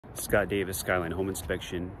Scott Davis Skyline Home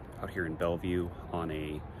Inspection out here in Bellevue on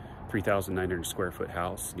a 3,900 square foot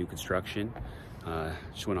house, new construction.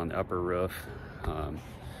 Just went on the upper roof.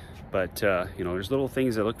 You know, there's little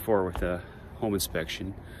things I look for with a home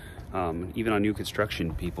inspection. Even on new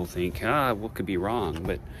construction, people think, what could be wrong?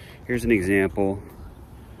 But here's an example.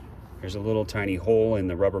 There's a little tiny hole in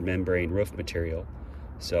the rubber membrane roof material.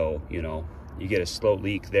 So, you know, you get a slow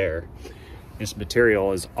leak there. This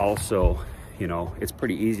material is also, you know, it's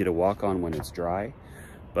pretty easy to walk on when it's dry,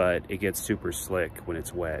 but it gets super slick when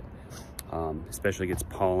it's wet. Especially gets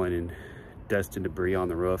pollen and dust and debris on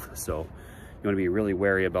the roof. So you want to be really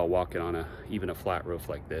wary about walking on even a flat roof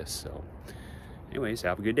like this. So anyways,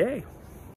 have a good day.